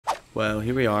Well,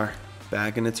 here we are,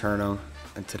 back in Eterno,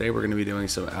 and today we're going to be doing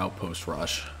some Outpost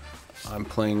Rush. I'm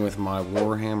playing with my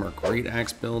Warhammer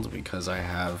greataxe build because I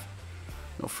have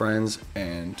no friends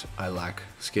and I lack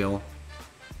skill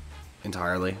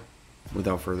entirely.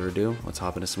 Without further ado, let's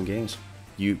hop into some games.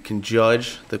 You can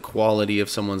judge the quality of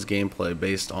someone's gameplay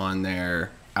based on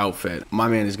their outfit. My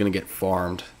man is going to get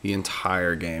farmed the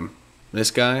entire game.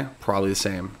 This guy, probably the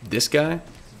same. This guy,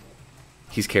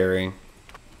 he's carrying.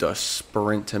 The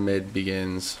sprint to mid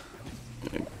begins.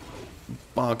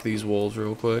 Bonk these wolves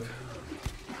real quick.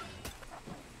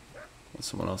 Let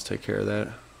someone else take care of that.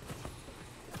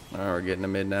 Alright, we're getting to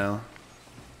mid now.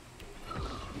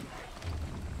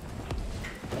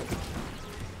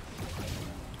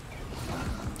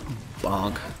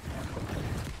 Bonk.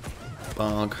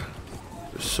 Bonk.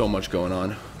 There's so much going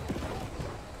on.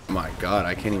 My god,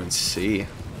 I can't even see.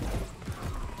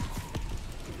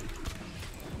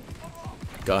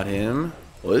 Got him.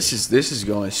 Well, this is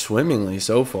going swimmingly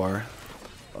so far.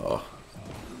 Oh,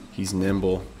 he's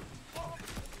nimble.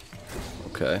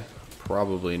 Okay,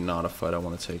 probably not a fight I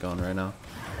want to take on right now.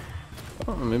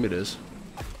 Oh, maybe it is.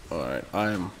 Alright,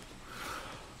 I am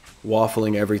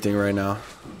waffling everything right now.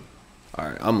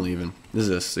 Alright, I'm leaving. This is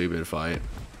a stupid fight.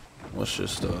 Let's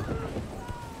just,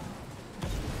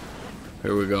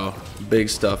 here we go. Big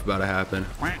stuff about to happen.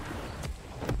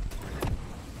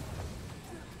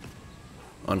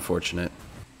 Unfortunate.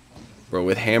 Bro,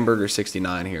 with Hamburger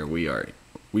 69 here, we are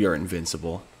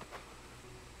invincible.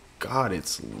 God,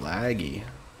 it's laggy.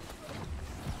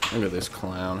 Look at this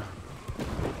clown.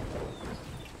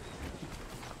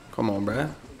 Come on,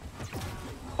 bruh.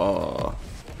 Oh.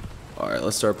 Alright,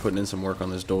 let's start putting in some work on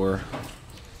this door.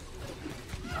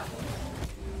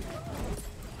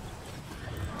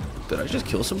 Did I just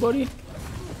kill somebody?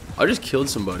 I just killed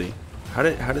somebody. How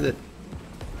did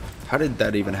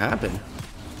that even happen?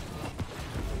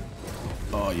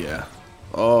 Oh yeah.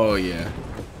 Oh yeah.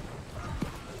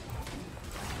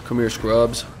 Come here,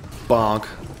 scrubs. Bonk.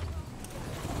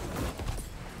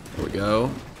 There we go.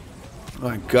 Oh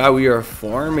my god, we are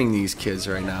farming these kids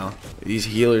right now. These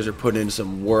healers are putting in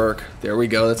some work. There we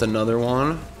go, that's another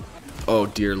one. Oh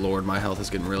dear lord, my health is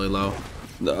getting really low.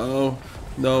 No,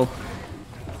 no.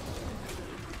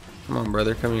 Come on,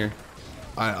 brother, come here.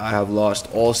 I have lost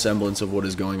all semblance of what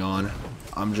is going on.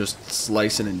 I'm just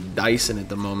slicing and dicing at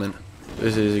the moment.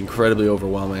 This is incredibly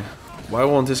overwhelming. Why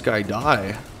won't this guy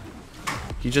die?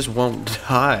 He just won't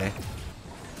die.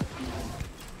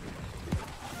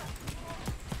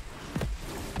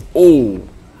 Oh!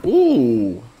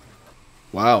 Ooh!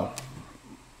 Wow.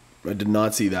 I did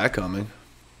not see that coming.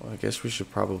 Well, I guess we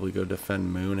should probably go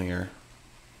defend Moon here.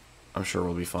 I'm sure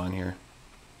we'll be fine here.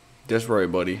 That's right,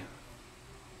 buddy.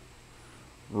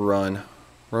 Run.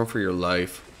 Run for your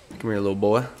life. Come here, little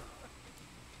boy.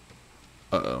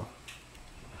 Uh-oh.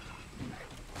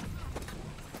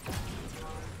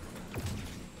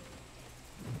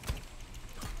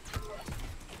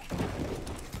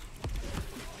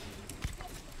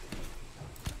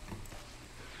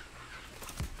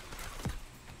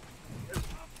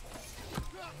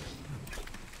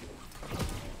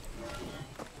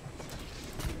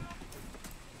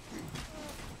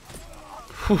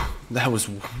 Whew, that was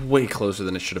way closer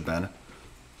than it should have been.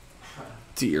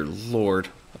 Dear lord.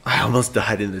 I almost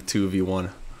died in the 2v1.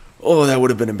 Oh, that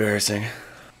would have been embarrassing.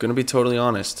 Gonna be totally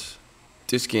honest.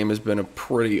 This game has been a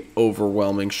pretty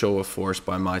overwhelming show of force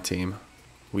by my team.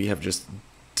 We have just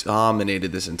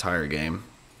dominated this entire game.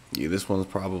 Yeah, this one's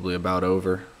probably about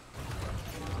over.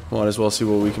 Might as well see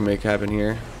what we can make happen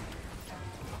here.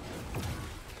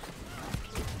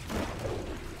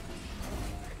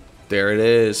 There it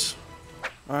is.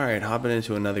 Alright, hopping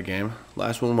into another game.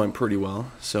 Last one went pretty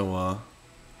well, so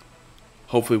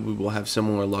hopefully we will have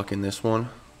similar luck in this one.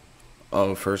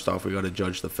 Oh, first off, we got to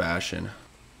judge the fashion.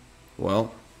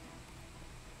 Well,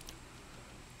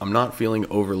 I'm not feeling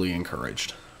overly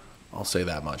encouraged. I'll say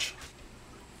that much.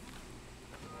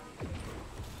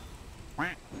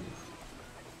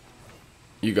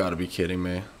 You got to be kidding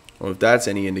me. Well, if that's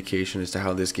any indication as to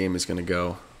how this game is going to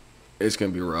go, it's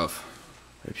going to be rough.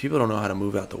 People don't know how to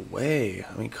move out the way.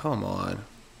 I mean, come on.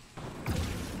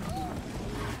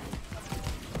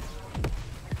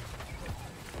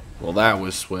 Well, that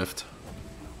was swift.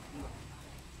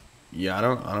 Yeah, I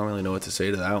don't really know what to say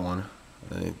to that one.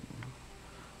 I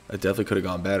definitely could have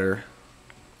gone better.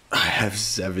 I have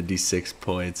 76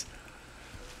 points.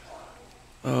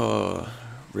 Oh,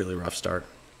 really rough start.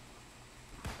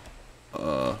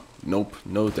 Nope.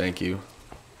 No, thank you.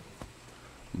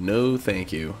 No,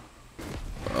 thank you.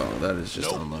 Oh, that is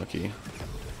just unlucky.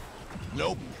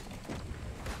 Nope.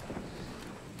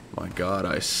 My god,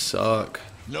 I suck.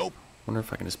 Nope. Wonder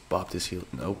if I can just bop this heal.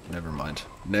 Nope, never mind.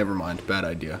 Never mind. Bad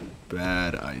idea.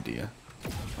 Bad idea.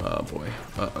 Oh boy.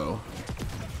 Uh-oh.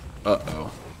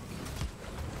 Uh-oh.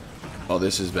 Oh,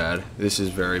 this is bad. This is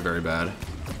very, very bad.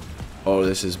 Oh,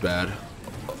 this is bad.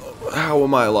 How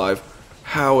am I alive?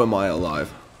 How am I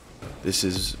alive? This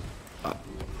is... I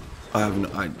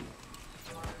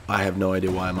have no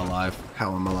idea why I'm alive.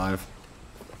 How I'm alive.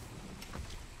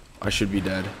 I should be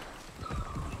dead.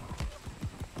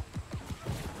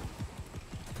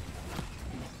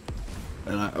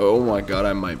 And oh my god,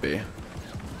 I might be.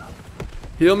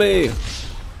 Heal me!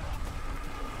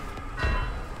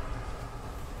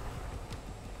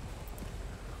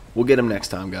 We'll get him next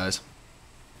time, guys.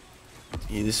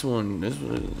 Yeah, this one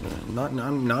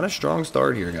not a strong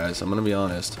start here, guys. I'm gonna be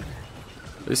honest.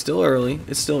 It's still early.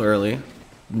 It's still early.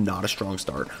 Not a strong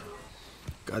start.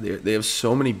 God, they have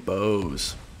so many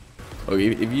bows. Okay,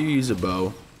 if you use a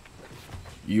bow,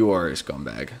 you are a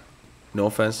scumbag. No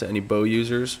offense to any bow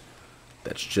users.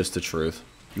 That's just the truth.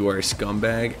 You are a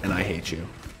scumbag, and I hate you.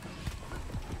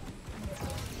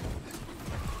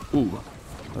 Ooh,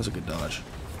 that was a good dodge.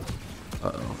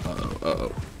 Uh-oh, uh-oh,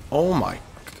 uh-oh. Oh my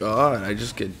god, I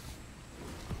just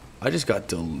got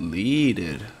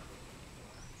deleted.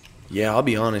 Yeah, I'll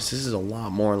be honest, this is a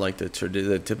lot more like the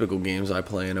typical games I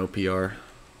play in OPR.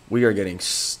 We are getting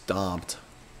stomped.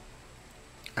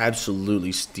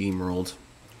 Absolutely steamrolled.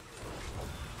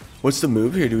 What's the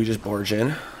move here? Do we just barge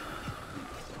in?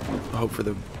 Hope for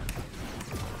the...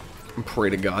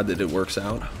 Pray to God that it works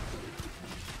out.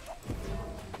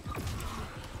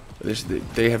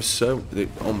 They have so...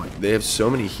 they have so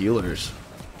many healers.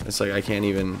 It's like I can't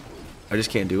even... I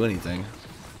just can't do anything.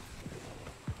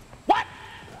 What?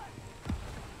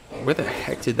 Where the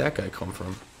heck did that guy come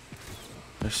from?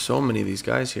 There's so many of these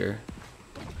guys here.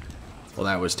 Well,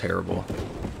 that was terrible.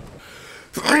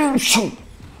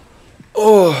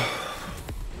 Oh.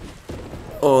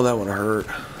 Oh, that one hurt.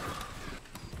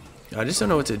 I just don't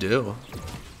know what to do.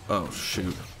 Oh,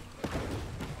 shoot.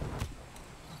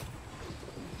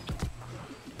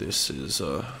 This is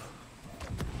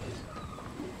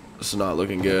not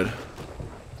looking good.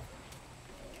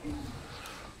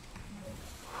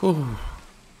 Whew.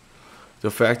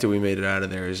 The fact that we made it out of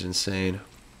there is insane.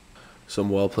 Some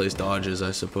well-placed dodges,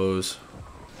 I suppose.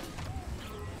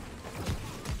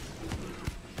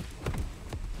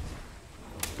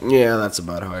 Yeah, that's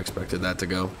about how I expected that to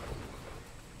go.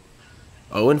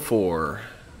 0-4.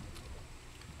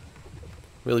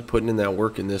 Really putting in that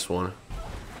work in this one.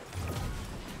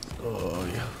 Oh,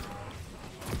 yeah.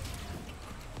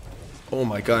 Oh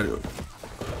my god.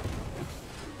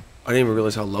 I didn't even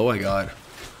realize how low I got.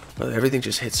 Everything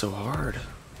just hit so hard.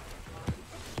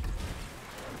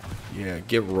 Yeah,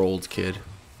 get rolled, kid.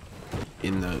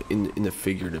 In the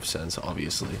figurative sense,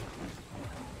 obviously.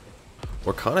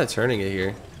 We're kind of turning it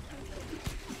here.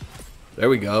 There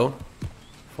we go.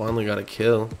 Finally got a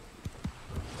kill.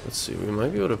 Let's see. We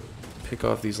might be able to pick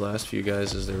off these last few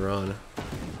guys as they run.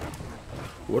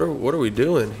 What are we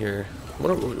doing here?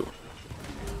 What are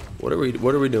we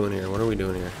doing here? What are we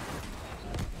doing here?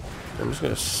 I'm just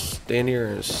gonna stand here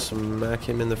and smack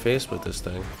him in the face with this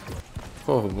thing.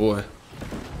 Oh boy.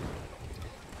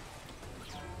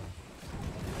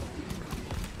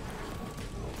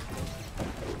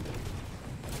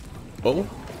 Oh,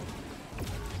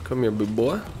 come here, big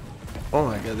boy. Oh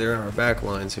my god, they're in our back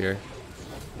lines here.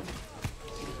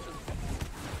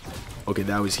 Okay,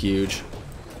 that was huge.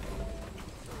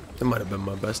 That might have been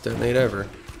my best detonate ever.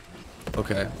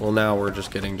 Okay, well now we're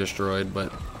just getting destroyed,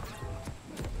 but...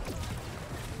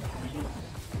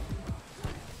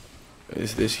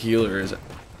 This healer is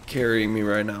carrying me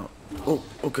right now. Oh,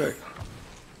 okay.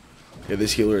 Yeah,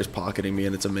 this healer is pocketing me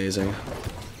and it's amazing.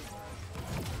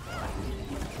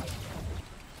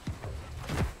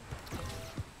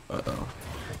 Uh-oh.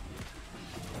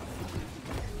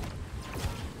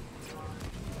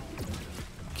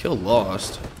 Kill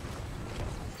lost?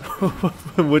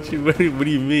 What do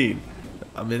you mean?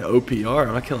 I'm in OPR.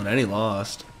 I'm not killing any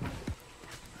lost.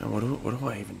 And what do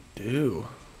I even do?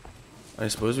 I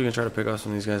suppose we can try to pick off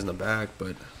some of these guys in the back,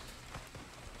 but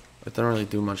it doesn't really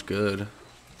do much good.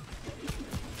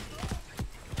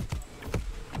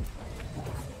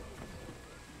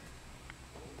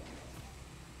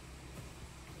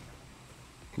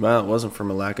 Well, it wasn't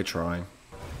from a lack of trying.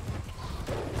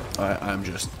 I'm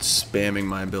just spamming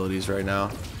my abilities right now.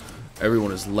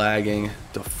 Everyone is lagging.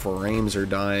 The frames are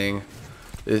dying.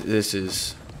 This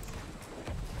is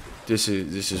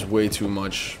way too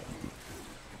much.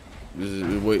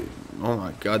 Oh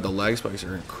my god, the lag spikes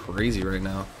are crazy right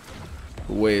now.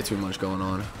 Way too much going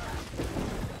on.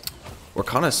 We're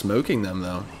kind of smoking them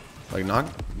though. Like not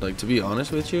Like, to be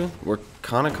honest with you, we're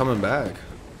kind of coming back.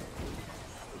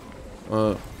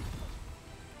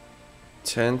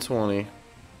 1020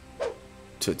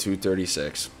 to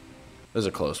 236. It was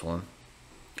a close one.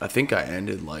 I think I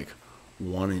ended like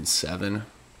 1-7.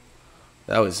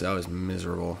 That was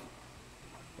miserable.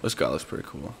 This guy looks pretty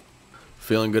cool.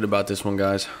 Feeling good about this one,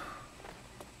 guys.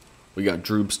 We got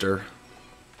Droopster.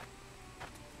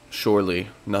 Surely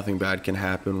nothing bad can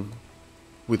happen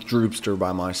with Droopster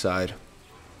by my side.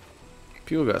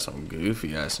 People got some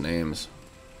goofy ass names.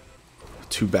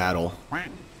 To battle.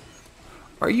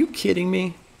 Are you kidding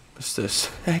me? It's the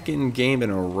second game in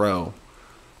a row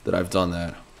that I've done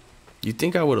that. You'd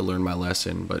think I would have learned my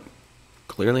lesson, but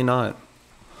clearly not.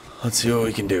 Let's see what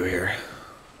we can do here.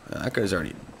 That guy's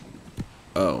already...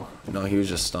 Oh, no, he was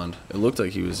just stunned. It looked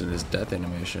like he was in his death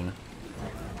animation.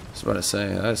 I was about to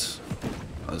say, that's...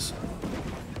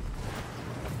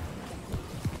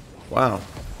 Wow.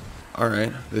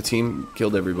 Alright, the team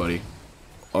killed everybody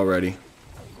already.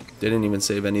 They didn't even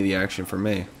save any of the action for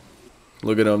me.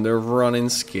 Look at them, they're running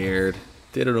scared.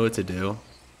 They don't know what to do.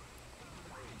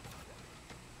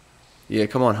 Yeah,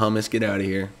 come on, Hummus, get out of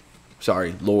here.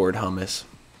 Sorry, Lord Hummus.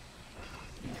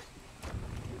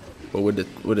 But would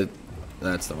it...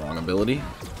 That's the wrong ability.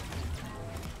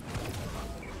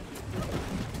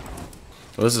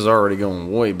 Well, this is already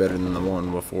going way better than the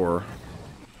one before.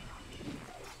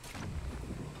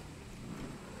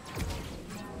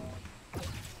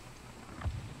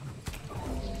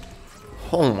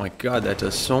 Oh my god, that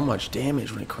does so much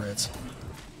damage when it crits.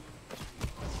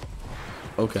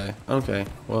 Okay, okay.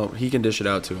 Well, he can dish it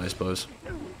out too, I suppose.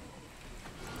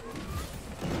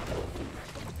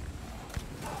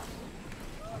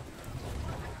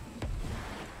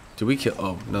 Did we kill?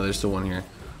 Oh, no, there's still one here.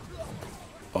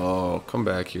 Oh, come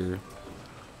back here.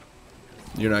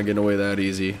 You're not getting away that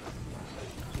easy.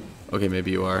 Okay, maybe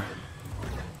you are.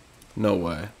 No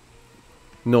way.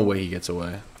 No way he gets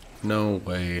away. No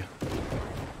way.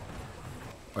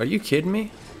 Are you kidding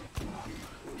me?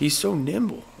 He's so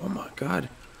nimble. Oh my god.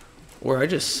 Or I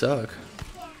just suck.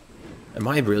 Am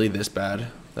I really this bad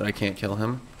that I can't kill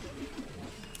him?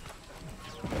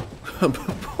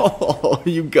 Oh,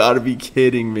 you gotta be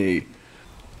kidding me.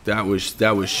 That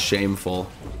was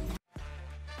shameful.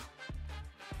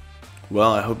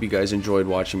 Well, I hope you guys enjoyed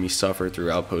watching me suffer through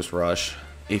Outpost Rush.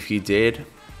 If you did,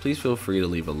 please feel free to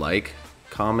leave a like,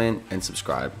 comment, and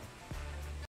subscribe.